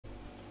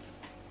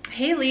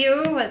Hey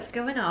Leo, what's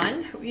going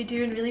on? Hope you're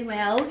doing really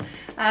well.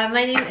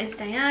 My name is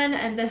Diane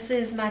and this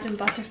is Madam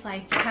Butterfly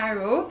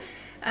Tarot.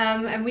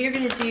 And we are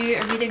going to do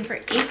a reading for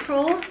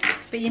April,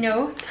 but you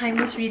know,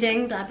 timeless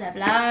reading, blah blah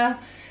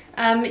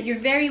blah. You're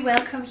very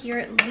welcome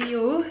here,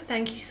 Leo.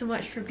 Thank you so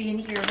much for being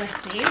here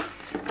with me.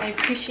 I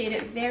appreciate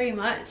it very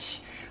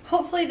much.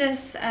 Hopefully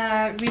this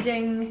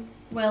reading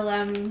will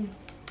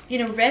you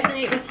know,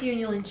 resonate with you and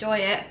you'll enjoy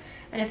it.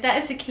 And if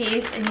that is the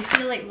case and you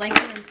feel like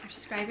liking and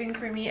subscribing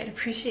for me, I'd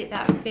appreciate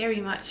that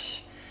very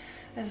much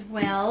as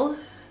well.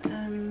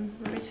 Let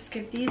me just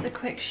give these a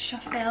quick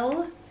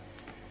shuffle.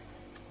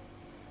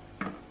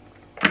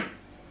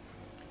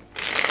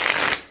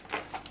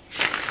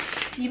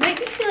 You might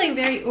be feeling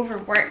very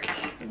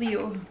overworked,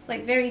 Leo,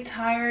 like very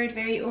tired,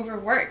 very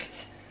overworked.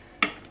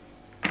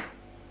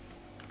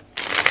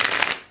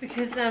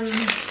 Because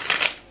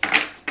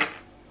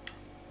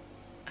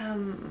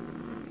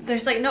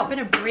there's like not been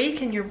a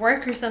break in your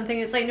work or something.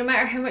 It's like no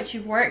matter how much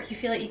you work, you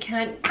feel like you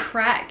can't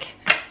crack,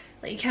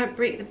 like you can't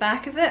break the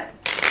back of it.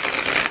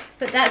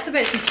 But that's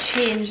about to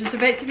change. There's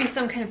about to be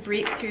some kind of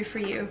breakthrough for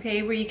you,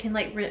 okay, where you can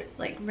like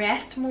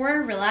rest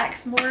more,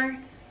 relax more.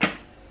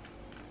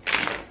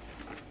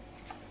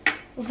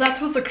 That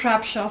was a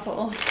crab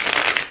shuffle.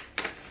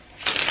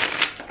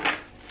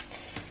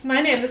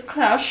 My name is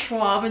Klaus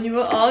Schwab and you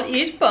will all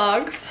eat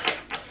bugs.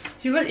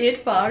 You will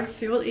eat bugs,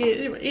 you will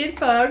eat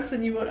bugs,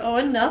 and you will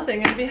own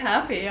nothing and be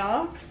happy,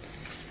 y'all.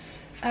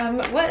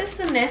 What is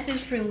the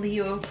message for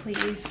Leo,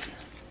 please?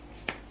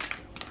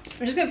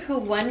 I'm just going to pull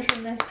one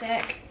from this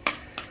deck.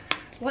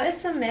 What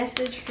is the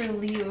message for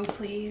Leo,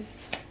 please?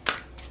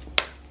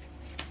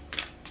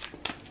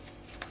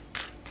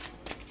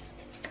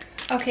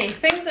 Okay,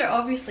 things are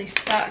obviously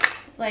stuck.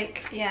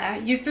 Like, yeah,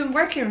 you've been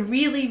working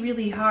really,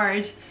 really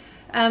hard.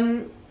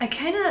 I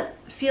kind of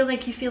feel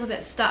like you feel a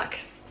bit stuck.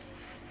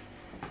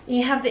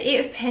 You have the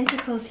Eight of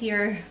Pentacles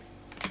here.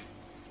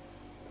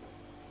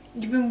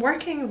 You've been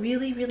working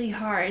really, really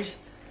hard.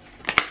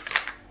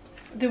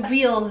 The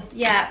Wheel,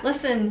 yeah,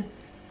 listen,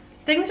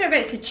 things are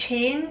about to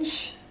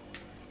change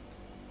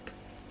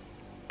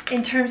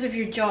in terms of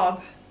your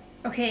job,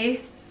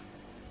 okay?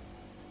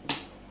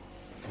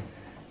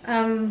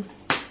 The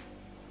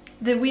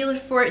Wheel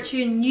of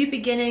Fortune, new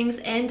beginnings,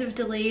 end of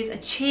delays, a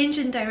change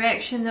in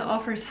direction that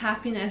offers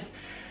happiness.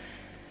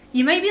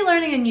 You might be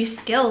learning a new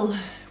skill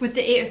with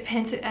the Eight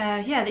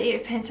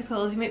of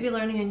Pentacles. You might be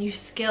learning a new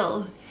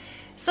skill.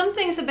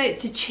 Something's about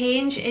to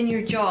change in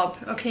your job,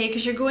 okay?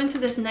 Because you're going to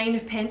this Nine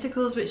of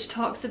Pentacles, which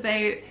talks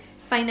about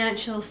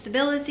financial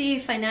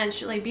stability,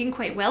 like being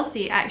quite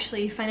wealthy,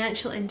 actually,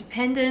 financial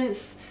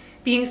independence,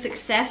 being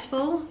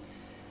successful.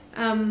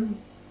 You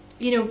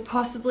know,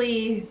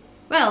 possibly,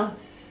 well,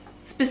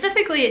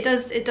 specifically, it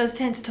does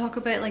tend to talk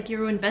about like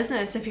your own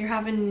business. If you're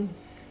having,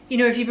 you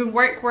know, if you've been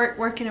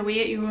working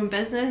away at your own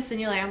business and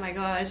you're like, oh my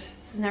god,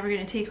 this is never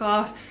going to take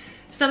off.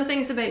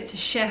 Something's about to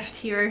shift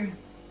here.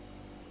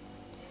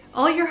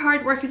 All your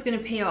hard work is going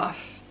to pay off,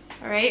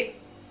 alright?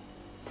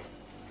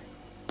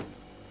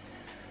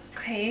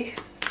 Okay,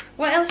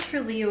 what else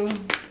for Leo?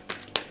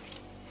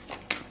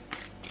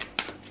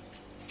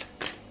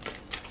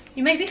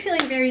 You might be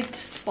feeling very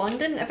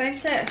despondent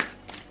about it.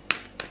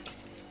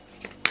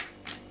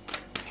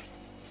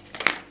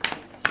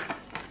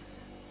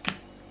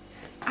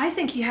 I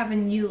think you have a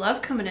new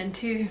love coming in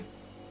too.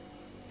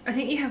 I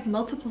think you have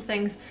multiple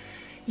things.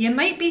 You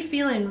might be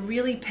feeling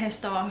really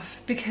pissed off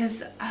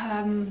because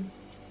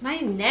my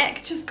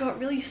neck just got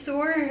really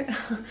sore.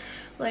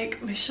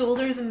 Like my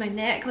shoulders and my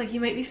neck, like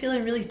you might be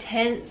feeling really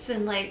tense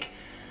and like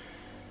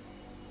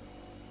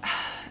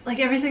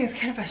everything is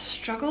kind of a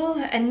struggle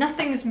and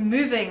nothing's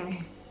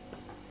moving.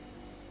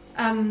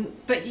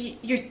 But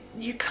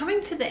you're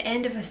coming to the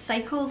end of a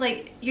cycle.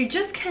 Like you're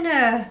just kind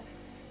of,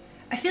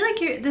 I feel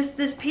like you're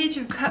this Page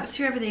of Cups,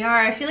 whoever they are,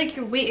 I feel like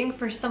you're waiting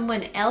for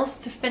someone else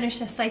to finish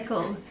a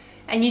cycle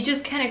and you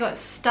just kind of got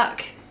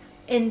stuck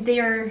in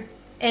their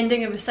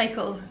ending of a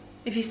cycle,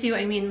 if you see what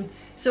I mean.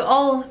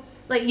 So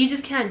like you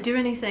just can't do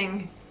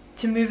anything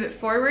to move it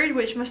forward,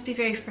 which must be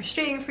very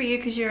frustrating for you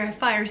because you're a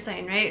fire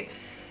sign, right?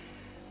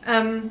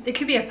 It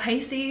could be a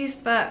Pisces,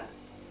 but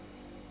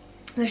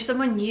there's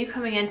someone new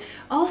coming in.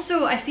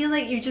 Also, I feel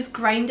like you're just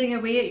grinding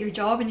away at your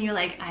job and you're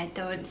like, I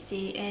don't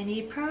see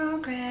any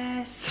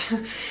progress.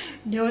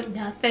 No,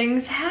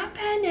 nothing's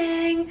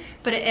happening.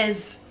 But it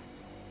is.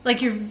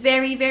 Like you're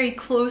very, very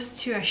close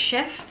to a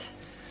shift.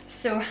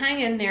 So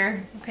hang in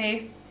there,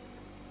 okay?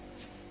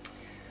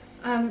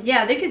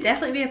 Yeah, they could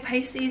definitely be a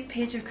Pisces,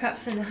 Page of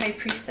Cups, and the High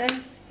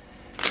Priestess.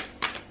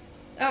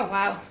 Oh,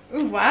 wow.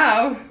 Ooh,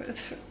 wow.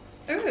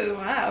 Ooh,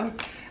 wow.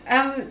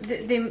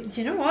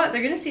 You know what?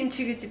 They're going to seem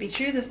too good to be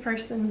true, this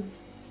person.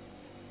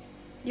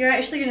 You're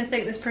actually going to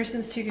think this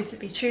person's too good to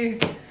be true.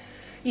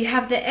 You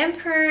have the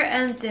Emperor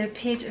and the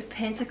Page of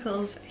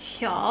Pentacles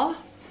here.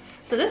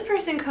 So this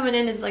person coming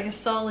in is like a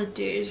solid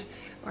dude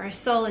or a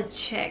solid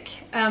chick.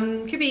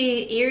 Could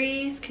be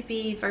Aries, could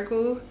be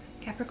Virgo,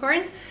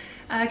 Capricorn,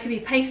 could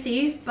be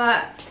Pisces,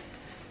 but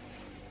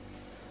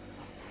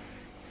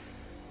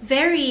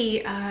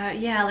very,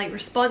 yeah, like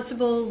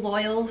responsible,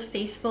 loyal,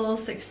 faithful,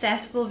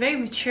 successful, very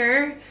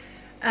mature.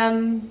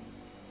 I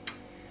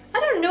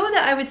don't know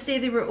that I would say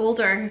they were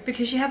older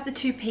because you have the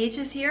 2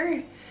 pages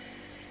here.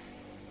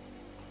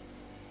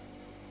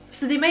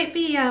 So they might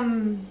be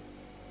kind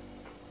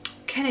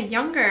of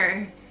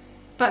younger,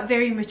 but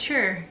very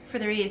mature for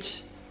their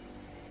age.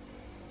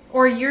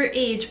 Or your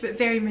age, but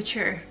very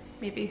mature,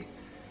 maybe.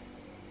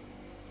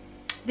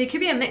 They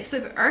could be a mix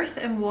of earth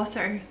and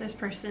water, this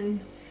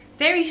person.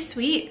 Very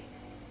sweet,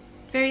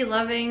 very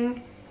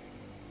loving,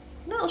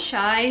 a little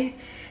shy.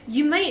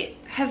 You might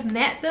have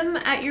met them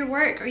at your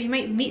work, or you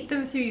might meet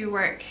them through your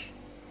work.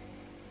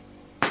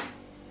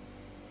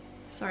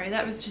 Sorry,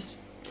 that was just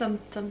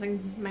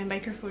something, my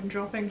microphone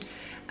dropping.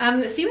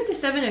 See, with the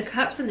 7 of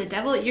Cups and the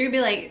Devil, you're gonna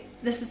be like,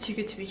 this is too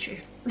good to be true.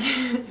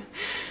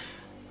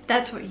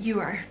 That's what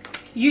you are.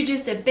 You're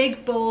just a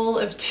big bowl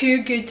of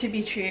too good to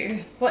be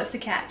true. What's the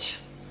catch?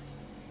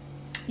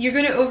 You're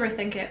gonna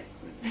overthink it.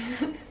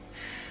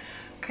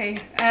 Okay,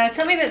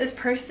 tell me about this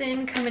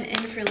person coming in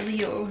for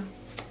Leo.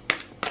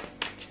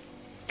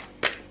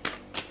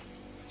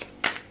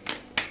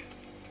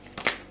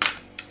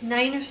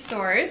 Nine of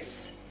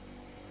Swords.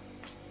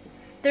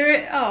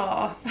 They're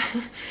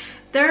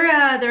they're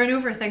an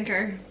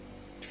overthinker,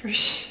 for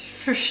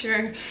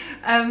sure.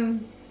 I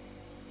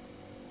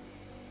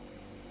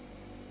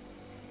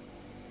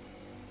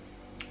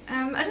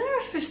don't know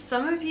if for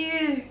some of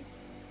you,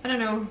 I don't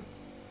know.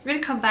 We're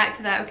gonna come back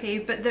to that, okay?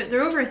 But they're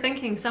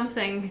overthinking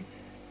something.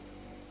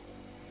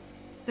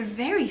 They're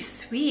very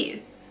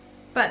sweet,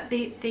 but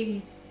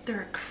they're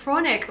a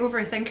chronic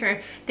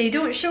overthinker. They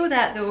don't show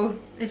that though,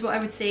 is what I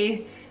would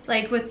say.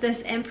 Like with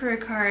this Emperor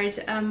card,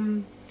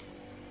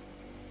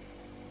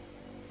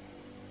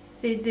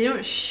 they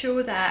don't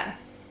show that.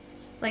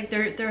 Like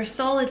they're a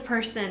solid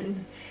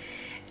person.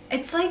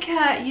 It's like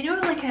a, you know,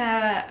 like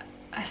a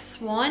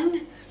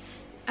swan.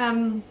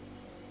 On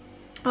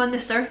the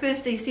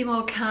surface they seem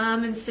all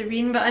calm and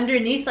serene, but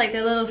underneath, like,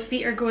 their little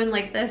feet are going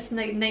like this,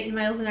 like 90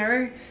 miles an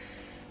hour.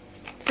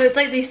 So it's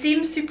like they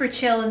seem super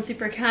chill and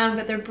super calm,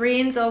 but their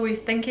brain's always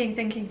thinking,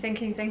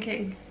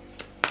 and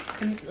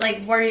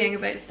like worrying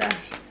about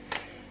stuff.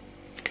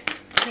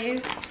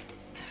 Okay.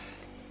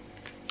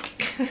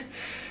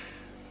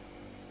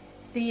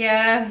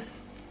 The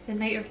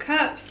Knight of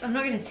Cups. I'm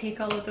not going to take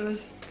all of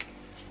those.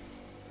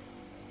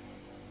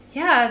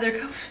 Yeah,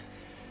 they're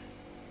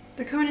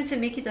coming in to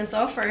make you this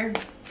offer.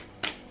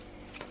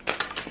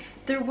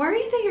 They're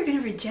worried that you're going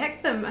to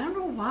reject them. I don't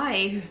know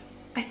why.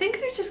 I think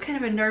they're just kind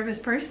of a nervous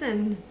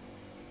person.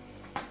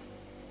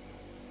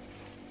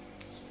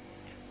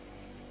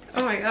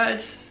 Oh my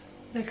god.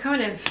 They're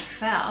coming in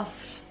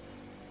fast.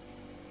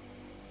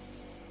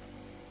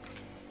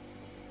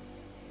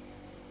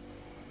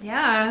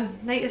 Yeah,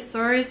 Knight of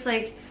Swords,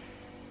 like,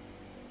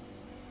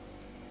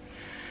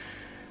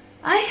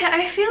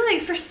 I feel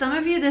like for some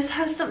of you this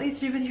has something to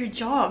do with your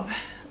job.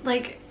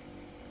 Like,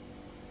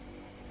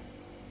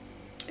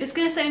 it's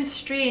gonna sound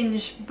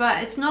strange,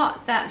 but it's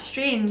not that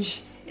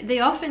strange. They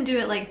often do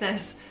it like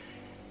this.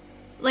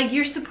 Like,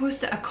 you're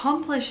supposed to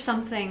accomplish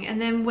something, and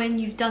then when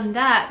you've done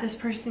that, this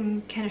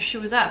person kind of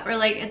shows up. Or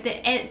like at the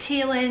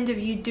tail end of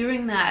you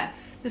doing that,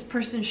 this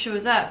person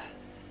shows up.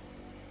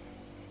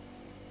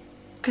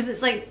 Because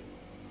it's like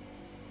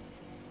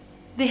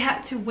they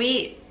had to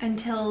wait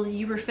until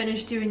you were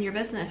finished doing your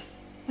business.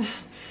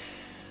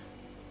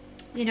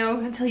 You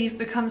know, until you've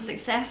become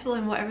successful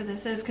in whatever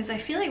this is. Because I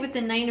feel like with the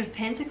Nine of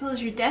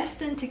Pentacles, you're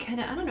destined to kind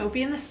of, I don't know,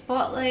 be in the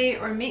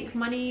spotlight or make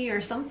money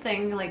or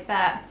something like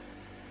that.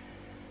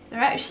 They're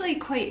actually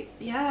quite,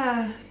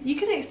 yeah, you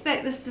can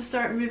expect this to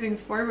start moving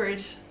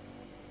forward.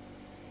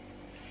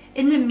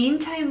 In the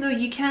meantime though,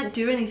 you can't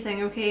do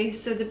anything, okay?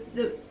 So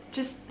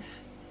just,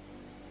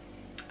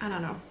 I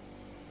don't know.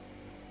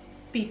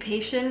 Be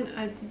patient.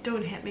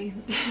 Don't hit me.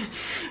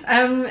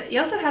 You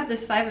also have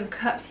this Five of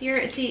Cups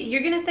here. See,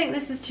 you're gonna think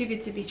this is too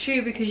good to be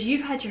true because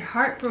you've had your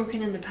heart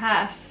broken in the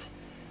past.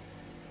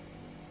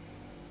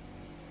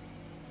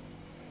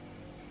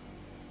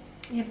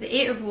 You have the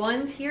Eight of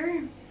Wands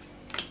here.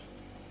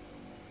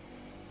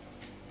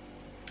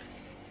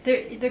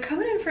 They're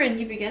coming in for a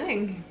new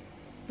beginning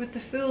with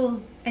the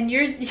Fool, and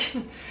you're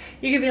gonna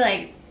be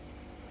like,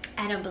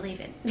 I don't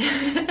believe it.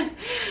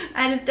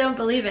 I just don't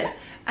believe it.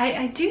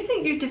 I do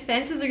think your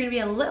defenses are going to be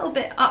a little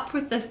bit up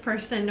with this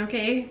person,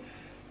 okay?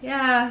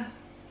 Yeah.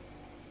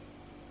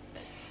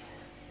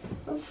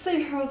 Let's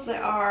see how they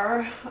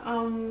are.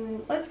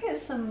 Let's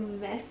get some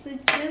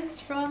messages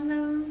from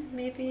them.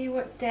 Maybe,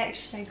 what deck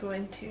should I go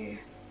into?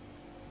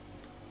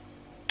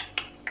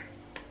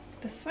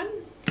 This one,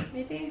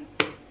 maybe?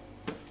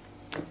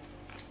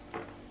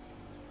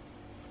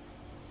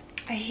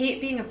 I hate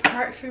being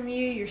apart from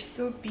you. You're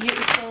so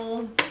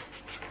beautiful.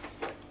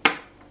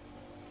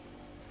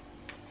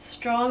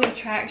 Strong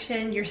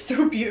attraction. You're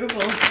so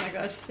beautiful. Oh my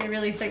god, I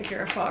really think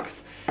you're a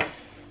fox.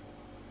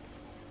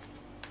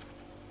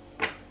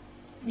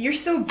 You're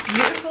so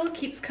beautiful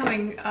keeps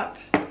coming up.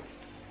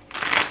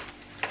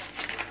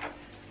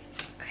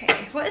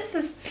 Okay, what is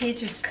this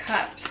Page of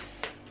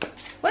Cups?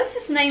 What's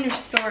this Nine of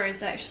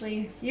Swords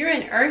actually? You're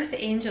an Earth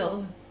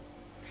Angel.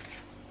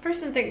 This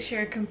person thinks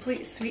you're a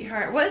complete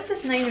sweetheart. What is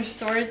this Nine of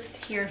Swords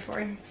here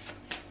for?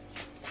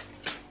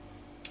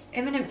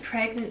 Imminent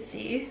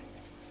pregnancy.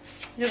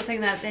 I don't think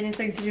that's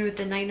anything to do with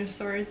the Nine of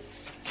Swords.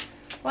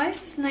 Why is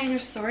this Nine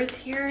of Swords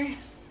here?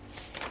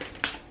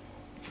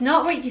 It's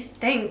not what you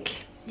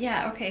think.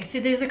 Yeah, okay. So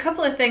there's a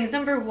couple of things.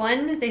 Number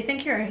one, they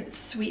think you're a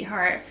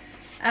sweetheart.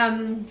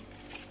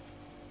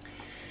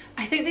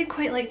 I think they'd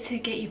quite like to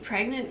get you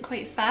pregnant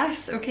quite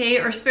fast, okay?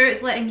 Or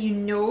Spirit's letting you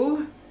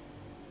know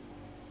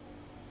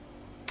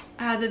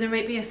that there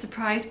might be a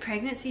surprise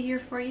pregnancy here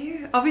for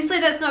you. Obviously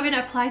that's not going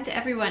to apply to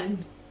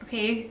everyone,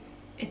 okay?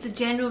 It's a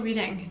general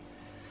reading.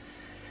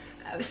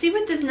 See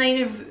with this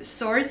Nine of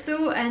Swords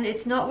though, and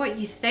it's not what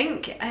you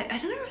think, I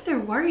don't know if they're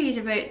worried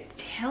about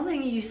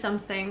telling you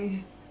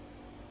something.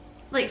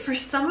 Like for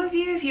some of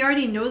you, if you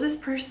already know this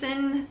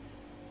person,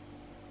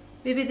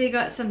 maybe they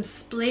got some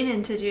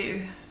splaining to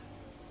do.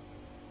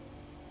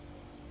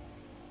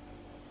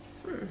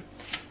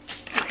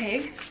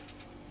 Okay.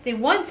 They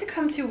want to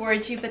come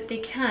towards you, but they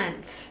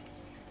can't.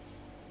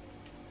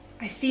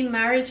 I see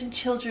marriage and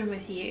children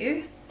with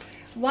you.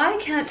 Why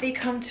can't they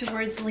come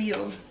towards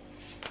Leo?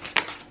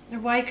 Or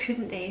why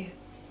couldn't they?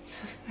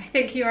 I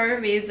think you are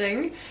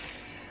amazing.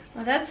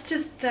 Well, that's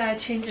just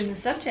changing the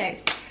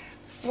subject.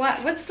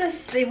 What's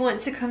this? They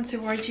want to come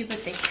towards you,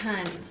 but they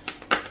can.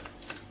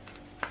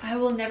 I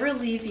will never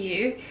leave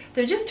you.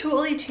 They're just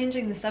totally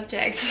changing the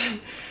subject.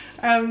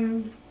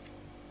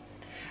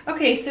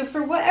 Okay, so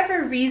for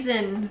whatever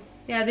reason,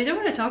 yeah, they don't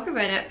want to talk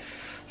about it.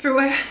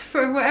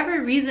 For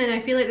whatever reason, I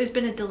feel like there's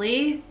been a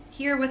delay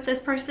here with this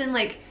person.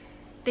 Like,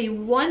 they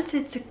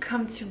wanted to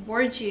come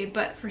towards you,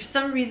 but for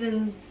some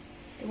reason,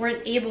 they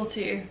weren't able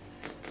to.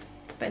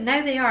 But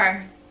now they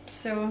are.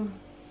 So,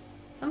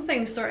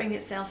 something's sorting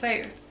itself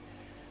out.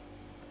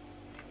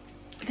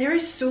 There are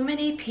so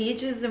many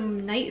pages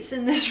and knights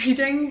in this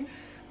reading.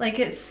 Like,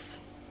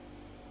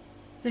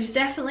 there's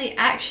definitely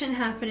action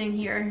happening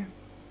here.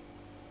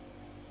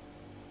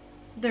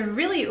 They're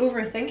really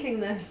overthinking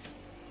this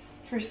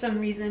for some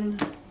reason.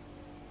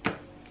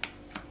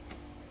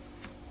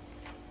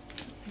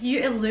 You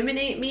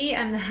illuminate me.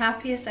 I'm the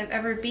happiest I've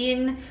ever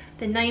been.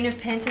 The Nine of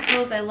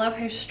Pentacles. I love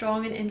how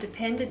strong and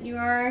independent you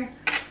are.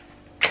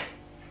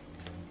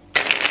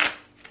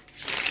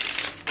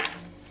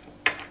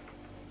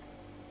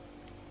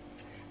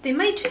 They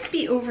might just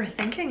be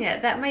overthinking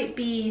it. That might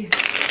be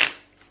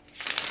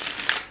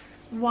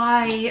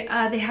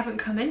why they haven't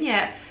come in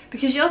yet.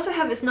 Because you also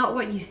have it's not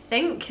what you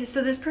think.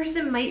 So this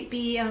person might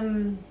be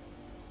kind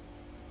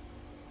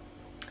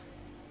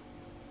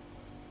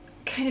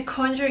of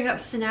conjuring up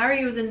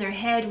scenarios in their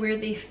head where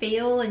they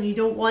fail and you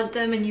don't want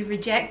them and you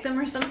reject them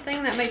or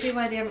something. That might be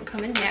why they haven't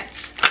come in yet.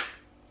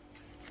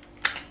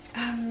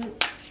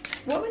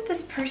 What would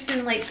this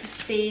person like to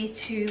say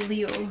to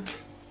Leo?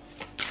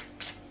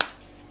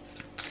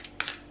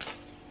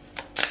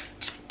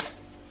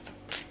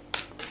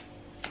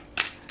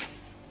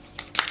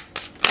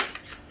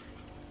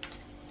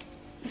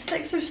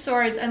 Six of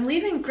Swords. I'm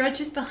leaving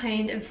grudges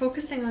behind and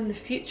focusing on the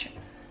future.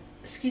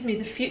 Excuse me,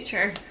 the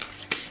future.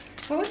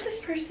 What would this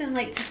person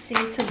like to say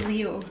to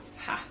Leo?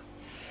 Ha.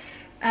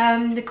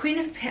 The Queen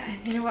of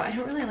you know what? I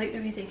don't really like the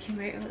way they came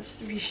out.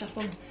 Let's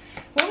reshuffle.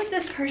 What would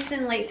this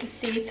person like to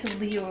say to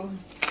Leo?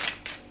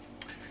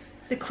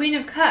 The Queen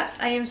of Cups.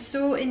 I am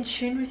so in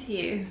tune with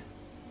you.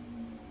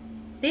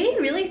 They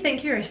really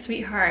think you're a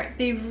sweetheart.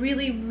 They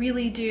really,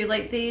 really do.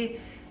 Like they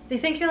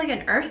think you're like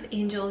an earth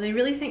angel. They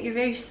really think you're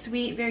very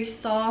sweet, very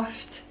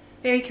soft,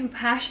 very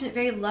compassionate,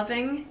 very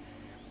loving.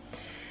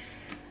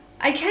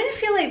 I kind of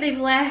feel like they've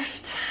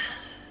left,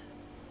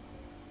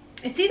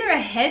 it's either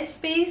a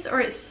headspace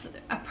or it's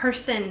a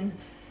person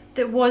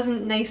that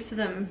wasn't nice to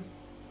them,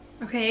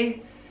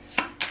 okay?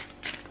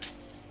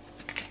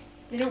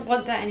 They don't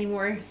want that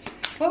anymore.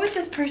 What would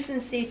this person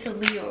say to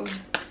Leo?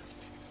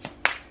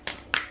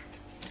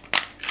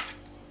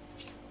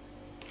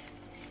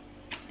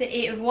 The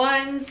Eight of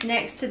Wands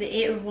next to the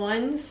Eight of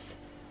Wands.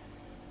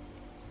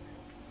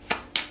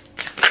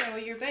 So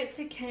you're about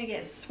to kind of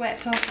get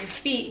swept off your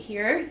feet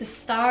here. The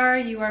Star,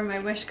 you are my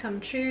wish come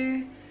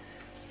true.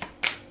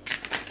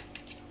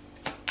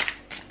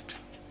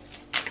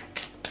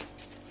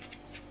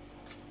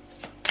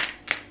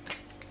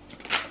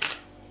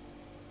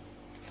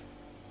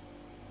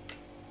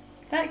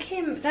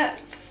 That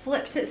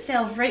flipped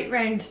itself right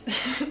round.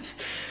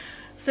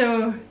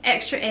 So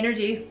extra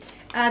energy.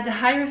 The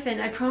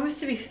Hierophant, I promise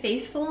to be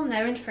faithful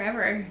now and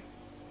forever.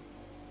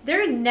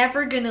 They're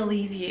never gonna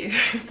leave you,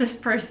 this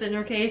person,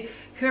 okay?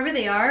 Whoever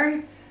they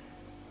are,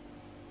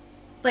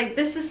 like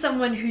this is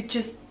someone who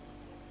just,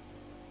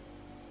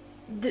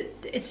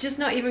 it's just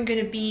not even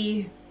gonna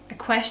be a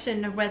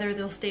question of whether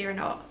they'll stay or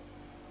not.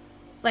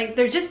 Like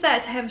they're just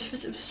that type.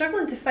 I'm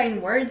struggling to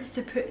find words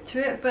to put to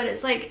it, but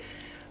it's like,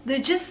 they're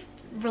just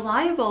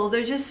reliable.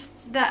 They're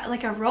just that,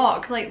 like a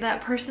rock, like that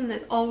person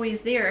that's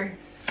always there.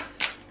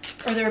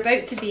 Or they're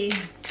about to be.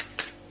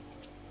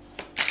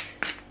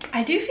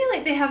 I do feel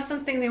like they have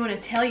something they want to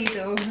tell you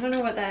though. I don't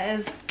know what that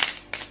is.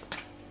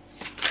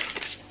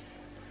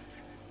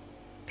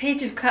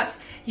 Page of Cups.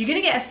 You're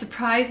going to get a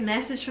surprise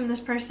message from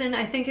this person.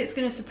 I think it's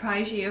going to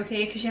surprise you,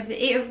 okay? Because you have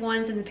the Eight of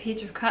Wands and the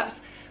Page of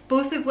Cups,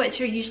 both of which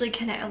are usually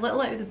kind of a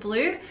little out of the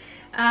blue.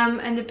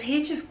 And the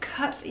Page of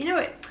Cups, you know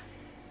what?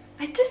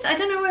 I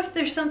don't know if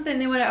there's something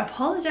they want to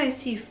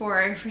apologize to you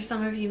for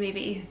some of you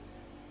maybe.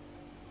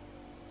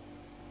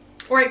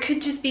 Or it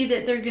could just be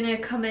that they're going to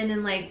come in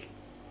and like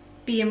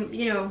be,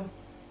 you know,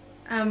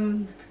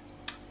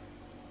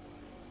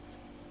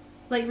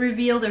 like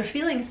reveal their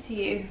feelings to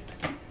you.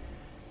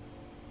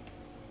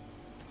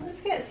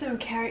 Let's get some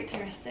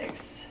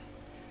characteristics.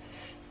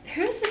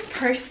 Who's this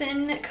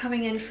person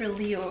coming in for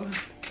Leo?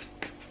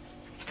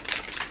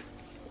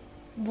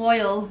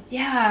 Loyal.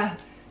 Yeah.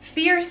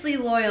 Fiercely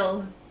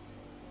loyal.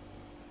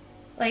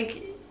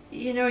 Like,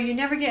 you know, you're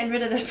never getting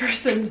rid of this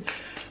person.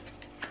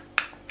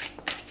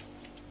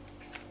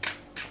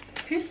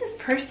 Who's this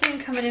person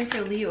coming in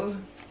for Leo?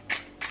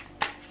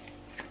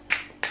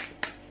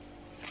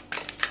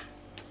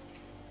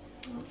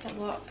 That's a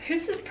lot.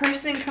 Who's this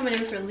person coming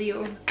in for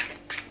Leo?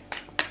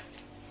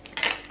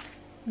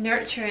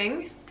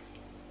 Nurturing.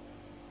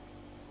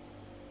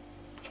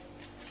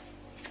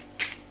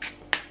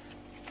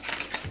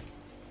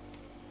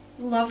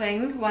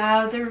 Loving.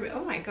 Wow, they're,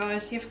 oh my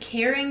gosh, you have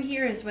caring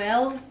here as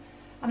well.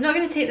 I'm not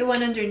going to take the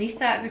one underneath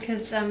that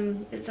because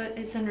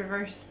it's in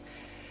reverse.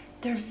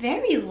 They're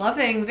very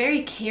loving,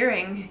 very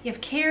caring. You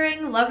have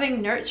caring,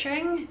 loving,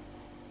 nurturing.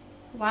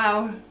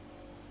 Wow.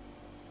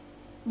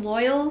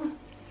 Loyal.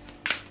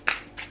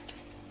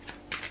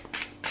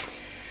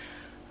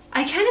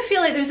 I kind of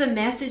feel like there's a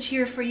message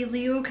here for you,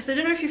 Leo, because I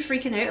don't know if you're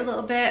freaking out a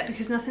little bit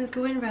because nothing's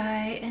going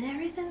right and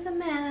everything's a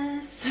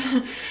mess.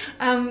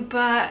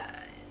 But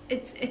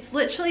it's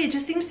literally, it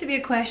just seems to be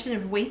a question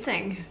of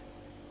waiting.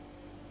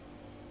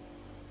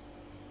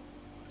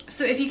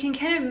 So if you can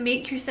kind of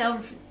make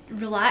yourself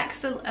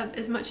relax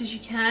as much as you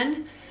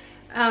can,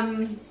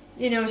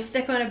 you know,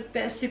 stick on a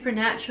bit of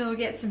Supernatural,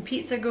 get some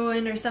pizza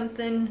going or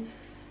something,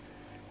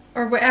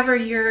 or whatever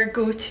your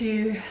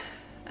go-to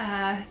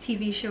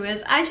TV show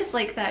is. I just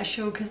like that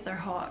show because they're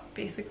hot,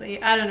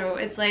 basically. I don't know,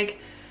 it's like,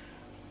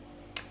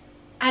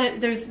 I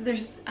don't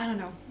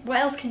know, what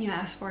else can you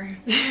ask for?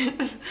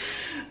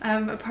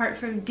 Apart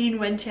from Dean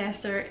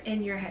Winchester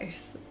in your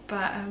house.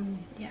 But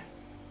yeah,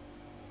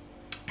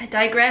 I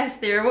digress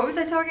there. What was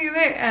I talking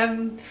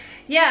about?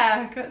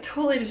 Yeah, got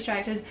totally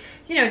distracted.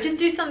 You know, just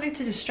do something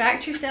to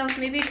distract yourself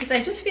maybe, because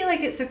I just feel like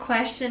it's a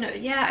question of,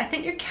 yeah, I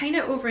think you're kind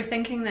of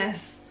overthinking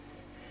this.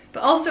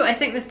 But also, I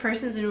think this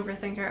person's an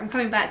overthinker. I'm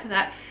coming back to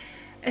that.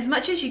 As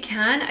much as you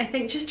can, I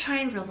think just try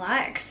and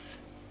relax.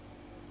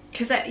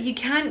 Because you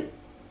can't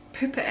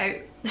poop it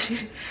out.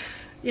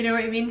 You know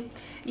what I mean?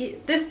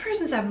 This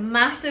person's a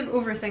massive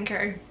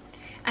overthinker.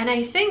 And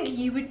I think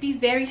you would be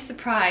very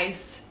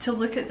surprised to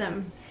look at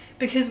them.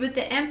 Because with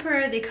the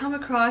Emperor, they come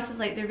across as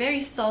like they're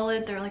very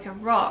solid, they're like a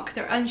rock,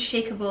 they're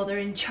unshakable, they're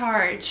in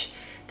charge.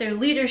 They're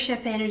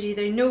leadership energy,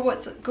 they know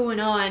what's going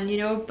on, you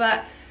know,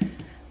 but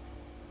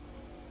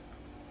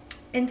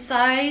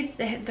inside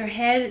their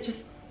head, it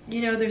just,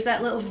 you know, there's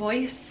that little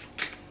voice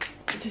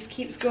that just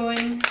keeps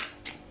going.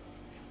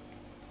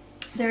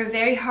 They're a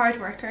very hard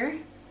worker,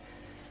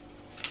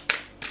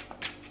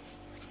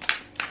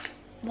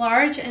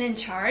 large and in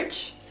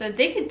charge, so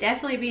they could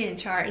definitely be in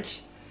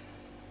charge.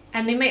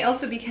 And they might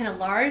also be kind of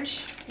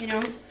large, you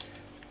know.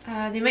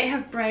 They might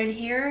have brown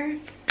hair.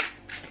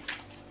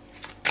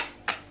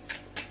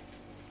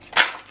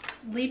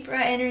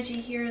 Libra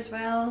energy here as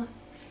well.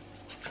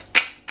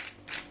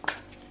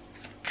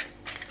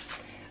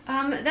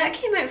 That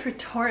came out for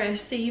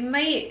Taurus, so you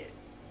might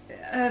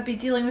be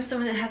dealing with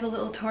someone that has a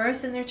little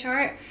Taurus in their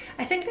chart.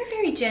 I think they're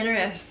very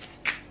generous.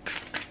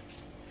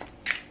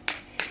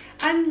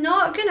 I'm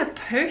not going to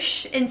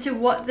push into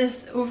what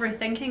this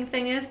overthinking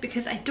thing is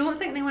because I don't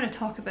think they want to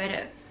talk about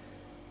it.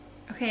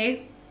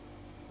 Okay?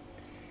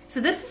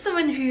 So this is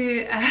someone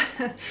who,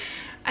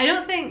 I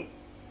don't think,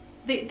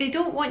 they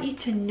don't want you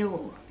to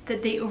know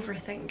that they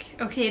overthink.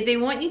 Okay? They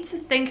want you to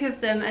think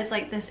of them as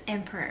like this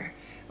emperor.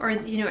 Or,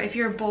 you know, if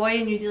you're a boy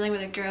and you're dealing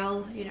with a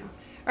girl, you know,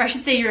 or I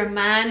should say you're a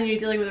man and you're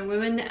dealing with a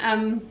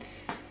woman,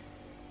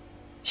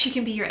 she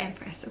can be your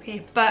empress,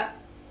 okay? But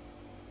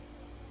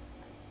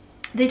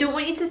they don't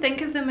want you to think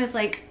of them as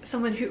like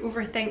someone who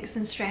overthinks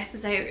and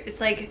stresses out.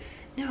 It's like,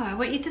 no, I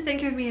want you to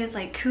think of me as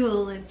like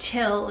cool and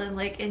chill and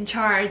like in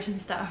charge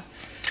and stuff.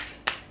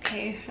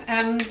 Okay,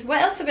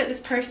 what else about this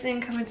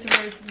person coming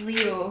towards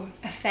Leo?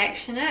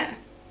 Affectionate.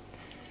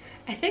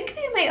 I think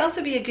they might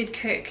also be a good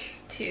cook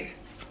too.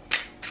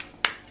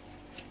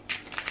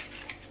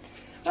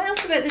 What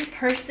else about this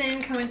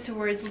person coming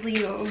towards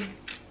Leo?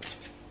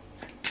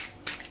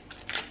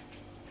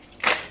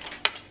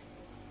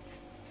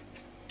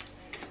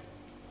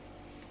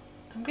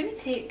 I'm going to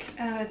take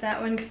that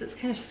one because it's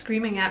kind of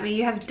screaming at me.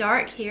 You have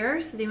dark hair,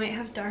 so they might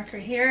have darker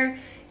hair.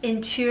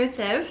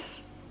 Intuitive.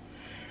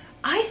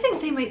 I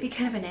think they might be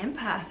kind of an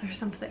empath or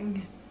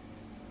something.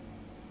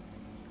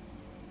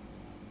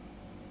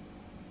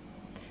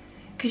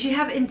 Because you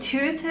have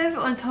intuitive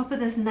on top of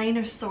this Nine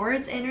of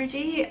Swords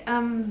energy.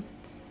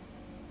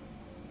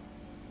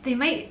 they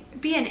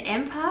might be an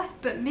empath,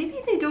 but maybe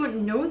they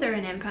don't know they're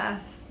an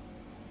empath.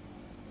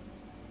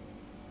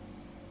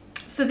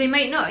 So they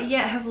might not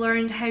yet have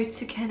learned how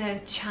to kind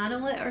of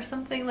channel it or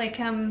something, like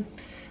how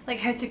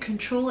to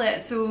control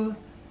it. So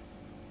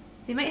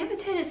they might have a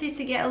tendency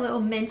to get a little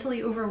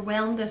mentally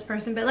overwhelmed, this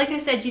person. But like I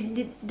said,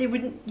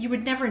 you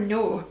would never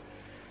know.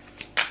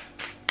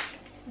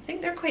 I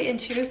think they're quite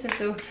intuitive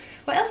though.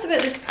 What else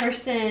about this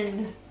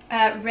person?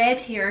 Red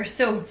hair.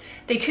 So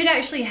they could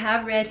actually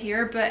have red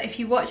hair, but if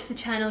you watch the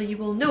channel you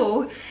will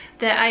know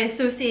that I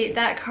associate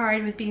that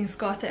card with being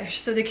Scottish.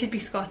 So they could be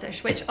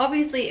Scottish, which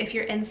obviously if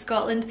you're in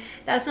Scotland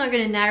that's not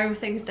going to narrow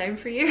things down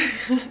for you.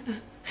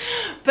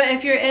 But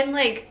if you're in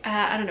like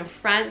I don't know,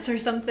 France or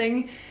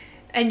something,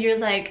 and you're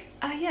like,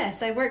 ah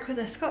yes, I work with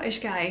a Scottish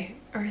guy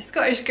or a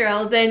Scottish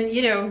girl, then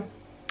you know,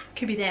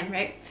 could be them,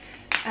 right?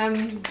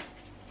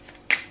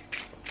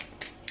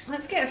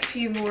 Let's get a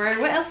few more.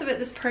 What else about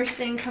this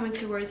person coming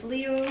towards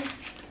Leo?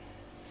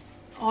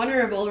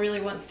 Honourable really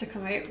wants to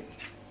come out.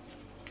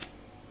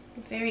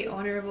 Very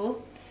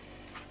honourable.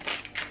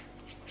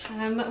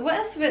 What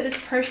else about this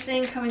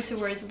person coming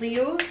towards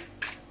Leo?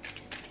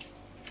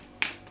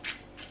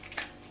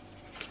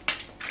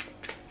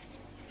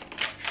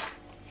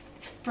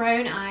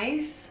 Brown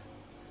eyes.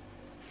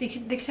 So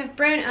they could have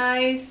brown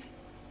eyes,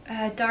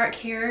 dark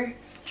hair,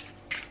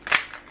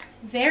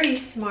 very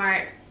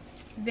smart,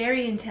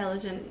 very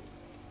intelligent.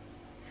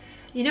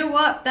 You know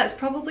what? That's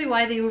probably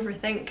why they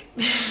overthink.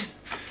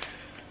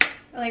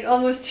 Like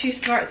almost too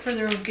smart for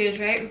their own good,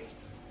 right?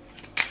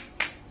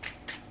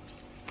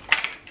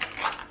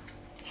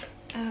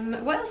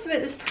 What else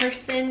about this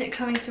person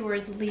coming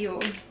towards Leo?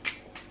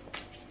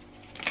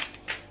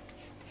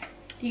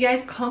 You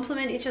guys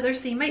complement each other,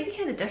 so you might be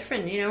kind of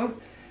different, you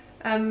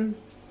know?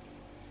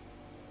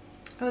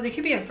 Oh, they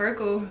could be a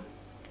Virgo.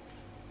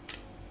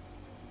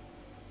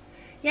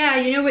 Yeah,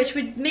 you know, which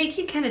would make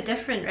you kind of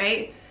different,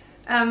 right?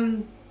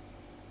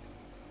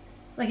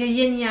 Like a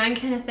yin yang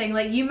kind of thing.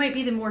 Like you might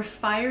be the more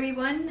fiery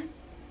one,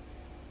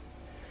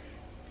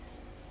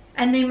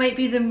 and they might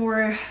be the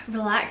more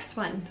relaxed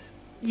one.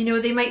 You know,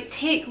 they might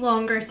take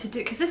longer to do,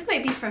 because this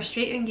might be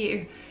frustrating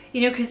you,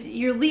 you know, because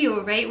you're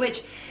Leo, right?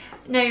 Which,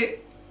 now,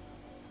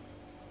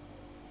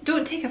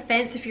 don't take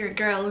offense if you're a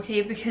girl,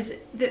 okay? Because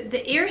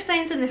the air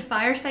signs and the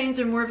fire signs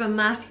are more of a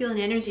masculine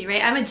energy,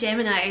 right? I'm a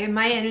Gemini and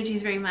my energy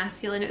is very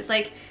masculine. It's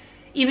like,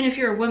 even if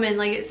you're a woman,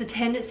 like it's a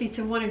tendency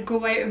to want to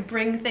go out and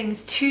bring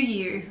things to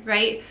you,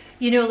 right?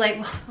 You know, like,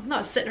 well, I'm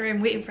not sitting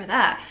around waiting for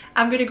that.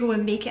 I'm going to go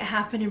and make it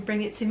happen and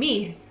bring it to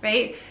me,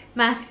 right?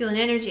 Masculine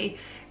energy.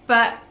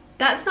 But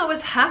that's not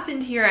what's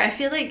happened here. I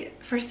feel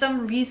like for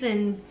some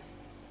reason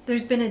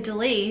there's been a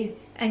delay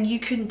and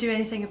you couldn't do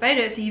anything about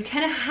it. So you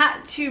kind of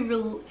had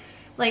to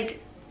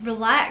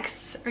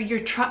relax, or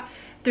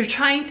they're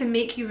trying to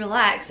make you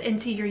relax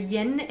into your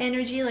yin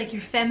energy, like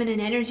your feminine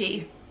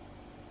energy,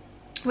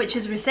 which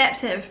is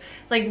receptive,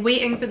 like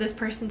waiting for this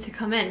person to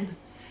come in.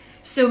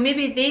 So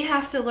maybe they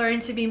have to learn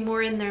to be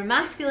more in their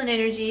masculine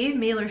energy,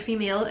 male or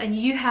female, and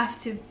you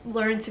have to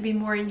learn to be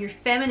more in your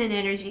feminine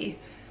energy,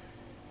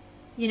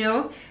 you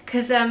know?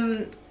 Because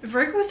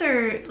Virgos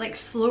are like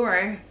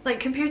slower,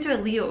 like compared to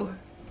a Leo,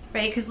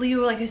 right? Because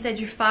Leo, like I said,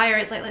 you're fire,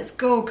 it's like, let's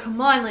go,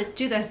 come on, let's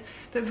do this.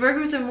 But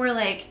Virgos are more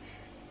like,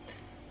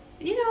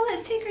 you know,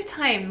 let's take our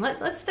time,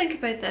 let's think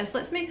about this,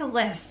 let's make a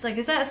list, like,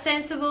 is that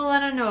sensible? I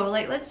don't know,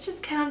 like, let's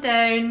just calm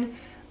down,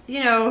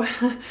 you know.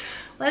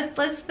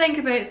 let's think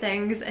about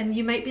things. And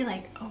you might be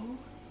like, oh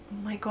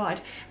my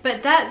god,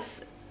 but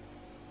that's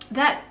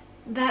that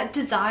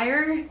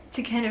desire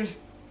to kind of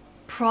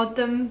prod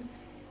them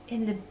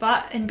in the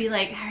butt and be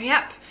like, hurry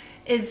up,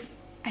 is,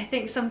 I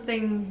think,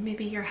 something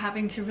maybe you're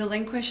having to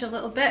relinquish a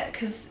little bit,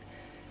 because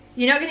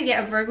you're not going to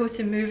get a Virgo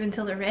to move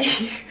until they're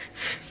ready,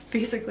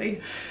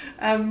 basically.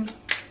 And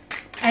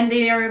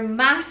they are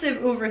massive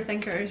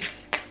overthinkers.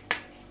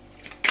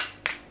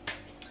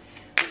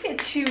 Let's get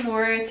two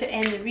more to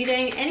end the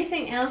reading.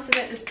 Anything else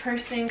about this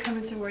person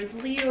coming towards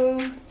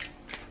Leo?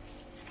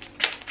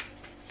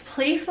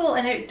 Playful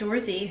and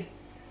outdoorsy.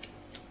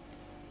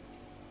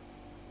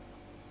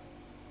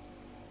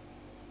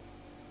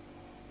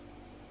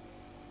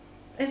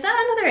 Is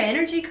that another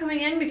energy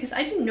coming in? Because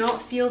I do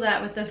not feel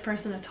that with this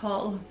person at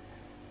all.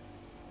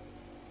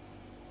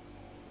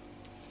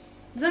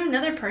 Is there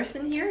another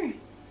person here? Is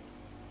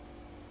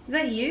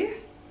that you?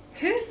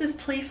 Who is this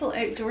playful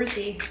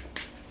outdoorsy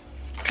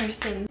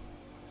person?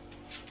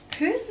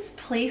 Who is this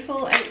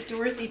playful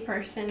outdoorsy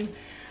person?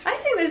 I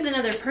think there's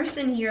another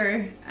person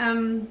here,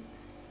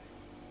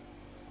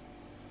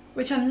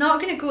 which I'm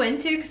not going to go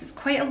into because it's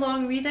quite a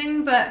long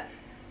reading, but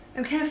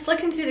I'm kind of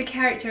flicking through the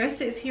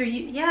characteristics here.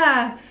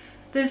 Yeah,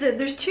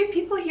 there's two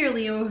people here,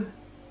 Leo.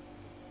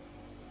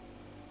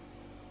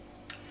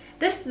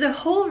 The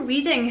whole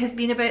reading has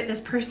been about this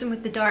person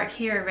with the dark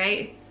hair,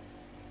 right?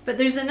 But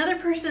there's another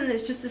person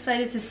that's just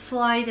decided to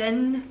slide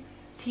in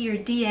to your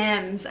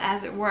DMs,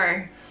 as it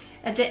were,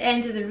 at the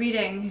end of the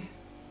reading,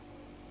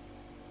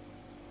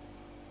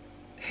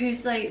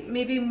 who's like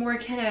maybe more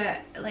kind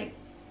of like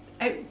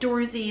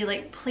outdoorsy,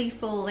 like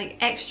playful, like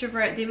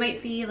extrovert. They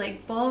might be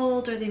like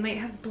bald, or they might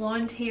have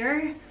blonde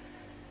hair.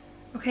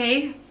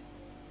 Okay,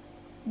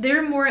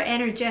 they're more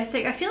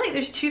energetic. I feel like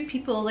there's two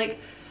people, like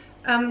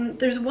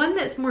there's one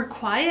that's more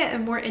quiet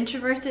and more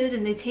introverted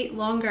and they take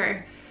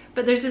longer,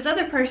 but there's this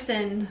other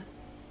person.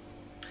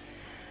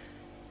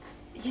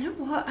 You know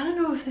what, I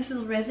don't know if this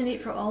will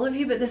resonate for all of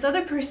you, but this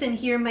other person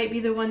here might be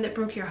the one that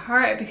broke your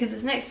heart, because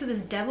it's next to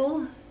this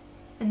devil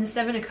and the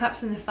 7 of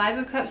Cups and the 5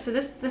 of Cups. So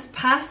this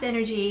past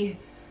energy,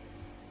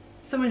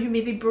 someone who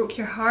maybe broke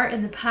your heart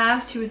in the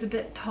past, who was a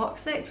bit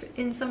toxic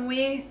in some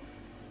way,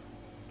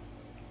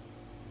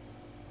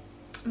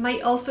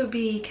 might also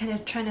be kind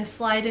of trying to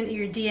slide into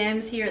your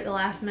DMs here at the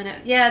last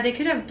minute. Yeah, they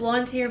could have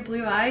blonde hair,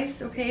 blue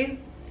eyes. Okay,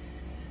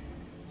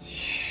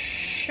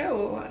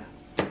 so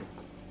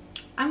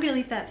I'm gonna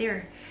leave that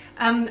there.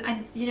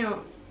 You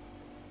know,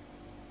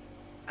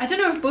 I don't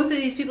know if both of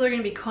these people are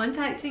going to be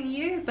contacting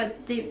you,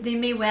 but they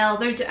may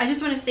well. I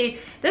just want to say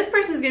this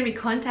person is going to be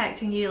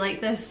contacting you,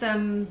 like this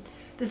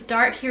this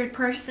dark-haired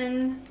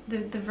person,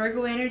 the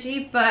Virgo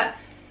energy, but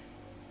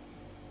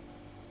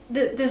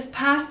this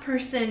past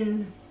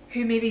person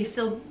who maybe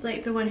still,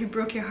 like the one who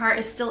broke your heart,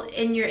 is still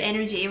in your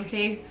energy.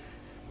 Okay,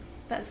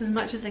 that's as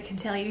much as I can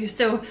tell you.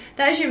 So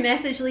that is your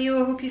message,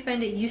 Leo. I hope you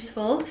found it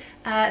useful.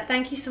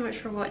 Thank you so much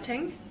for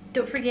watching.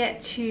 Don't forget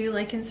to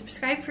like and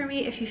subscribe for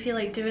me if you feel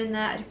like doing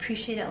that. I'd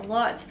appreciate it a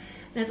lot.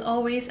 And as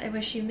always, I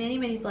wish you many,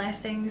 many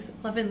blessings,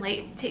 love and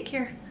light. Take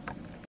care.